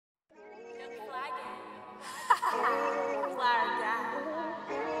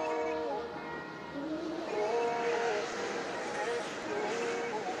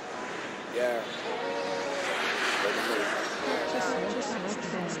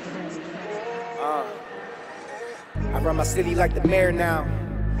run my city like the mayor now.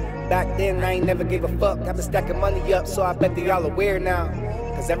 Back then I ain't never gave a fuck. I've been stacking money up, so I bet they all aware now.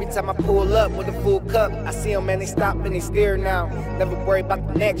 Cause every time I pull up with a full cup, I see them and they stop and they stare now. Never worry about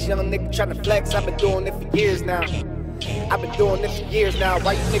the next young nigga tryna flex. I've been doing it for years now. I've been doing it for years now.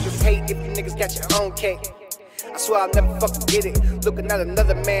 Why you niggas hate if you niggas got your own cake? I swear I'll never fucking get it. Looking at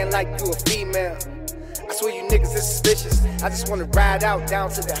another man like you a female. I swear you niggas is suspicious. I just wanna ride out down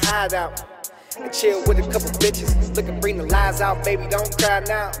to the hideout and chill with a couple bitches. Look and bring the lies out, baby, don't cry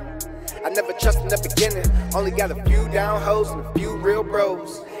now. I never trust in the beginning. Only got a few down hoes and a few real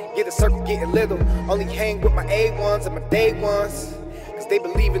bros. Get a circle getting little. Only hang with my A1s and my day ones. Cause they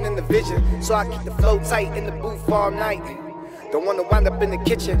believing in the vision. So I keep the flow tight in the booth all night. Don't wanna wind up in the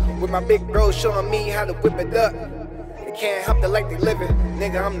kitchen with my big bros showing me how to whip it up. They can't help the life they living.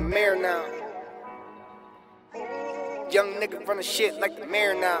 Nigga, I'm the mayor now. Young nigga running shit like the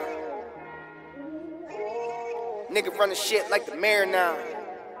mayor now. Nigga running shit like the mayor now.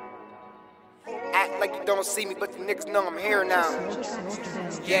 Act like you don't see me, but the niggas know I'm here now.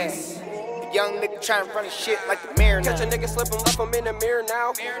 Yes. The young nigga trying to run his shit like the mayor now. Catch a nigga slipping, left him in the mirror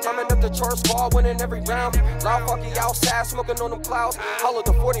now. Climbing up the charts, ball, winning every round. Loud funky outside, smoking on them clouds. Hollow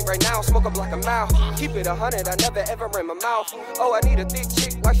the 40 right now, smoke up like a mouth. Keep it 100, I never ever ran my mouth. Oh, I need a thick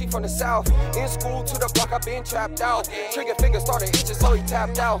chick like she from the south. In school to the block, I been trapped out. Trigger finger started itching, so he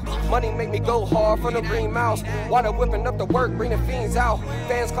tapped out. Money make me go hard from the green mouse. Water whipping up the work, bring the fiends out.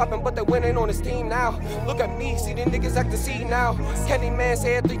 Fans clapping, but they winning on his team now. Look at me, see the niggas act to see now. Candyman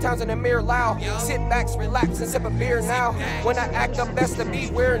said 3 times in the mirror loud. Sit back, relax, and sip a beer now. When I act up, best to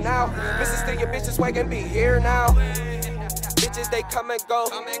be weird now. Mrs. Still your bitches swag and be here now. Bitches, they come and go.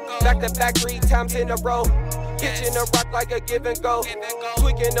 Back to back 3 times in a row. Kitchen a rock like a give and go.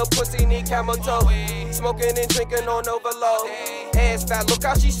 Tweaking the pussy, need camel toe. Smoking and drinking on overload. Ass fat, look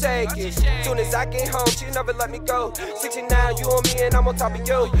how she shaking. Soon as I get home, she never let me go. 69, you on me and I'm on top of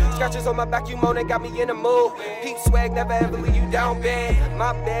you. Scratches on my back, you moaning, got me in the mood. Peep swag, never ever leave you down bad.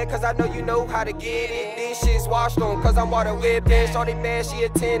 My bad, cause I know you know how to get it. This shit's washed on, cause I'm water whipping. Shorty bad, she a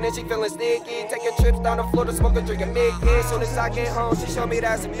 10 and she feeling sticky. Taking trips down the floor to smoke and drink a big hit. Soon as I get home, she show me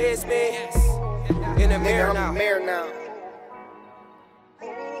that's a mismatch. In the mirror now. I'm the mayor now.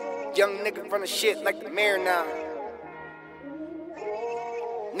 Young nigga running shit like the mayor now.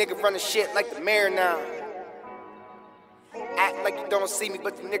 Nigga running shit like the mayor now. Act like you don't see me,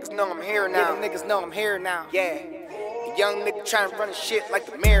 but the niggas know I'm here now. Yeah, the niggas know I'm here now. Yeah. The young nigga trying to run his shit like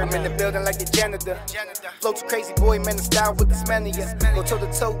the mayor. I'm in the building like the janitor. Flow too crazy, boy, man, the style with this mania. Go toe to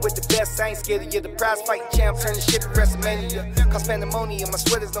toe with the best, I ain't scared of you. The prize fight champ, turn the shit to WrestleMania. Cause pandemonium, my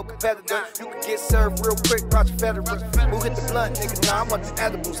sweater's no competitor. You can get served real quick, Roger Federer. Who hit the blunt, nigga? Nah, I want the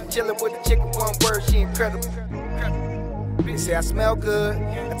edibles. I'm chilling with the chick with one word, she incredible. They say I smell good,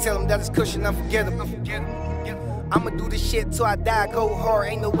 I tell them that it's cushion unforgettable. I'ma do this shit till I die, go hard,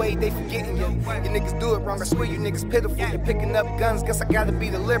 ain't no way they forgetting you. You niggas do it wrong, I swear you niggas pitiful. You're picking up guns, guess I gotta be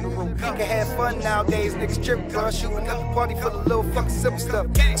the liberal. You can have fun nowadays, niggas tripping, bro. Shooting up the party for the little fucking simple stuff.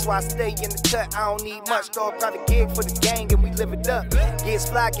 That's why I stay in the cut, I don't need much. Throw a private gig for the gang and we live it up. Yeah, it's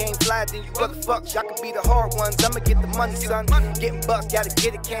fly, game fly, then you motherfuckers. Y'all can be the hard ones, I'ma get the money, son. Getting bucks, gotta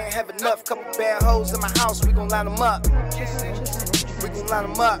get it, can't have enough. Couple bad hoes in my house, we gon' line them up. We gon' line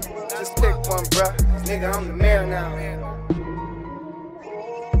them up, just pick one, bruh. Nigga, I'm the mayor now.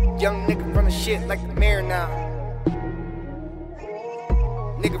 Young nigga running shit like the mayor now.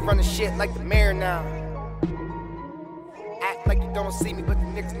 Nigga running shit like the mayor now. Act like you don't see me, but the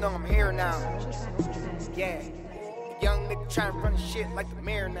niggas know I'm here now. Yeah, the young nigga trying to run shit like the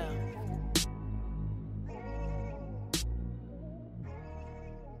mayor now.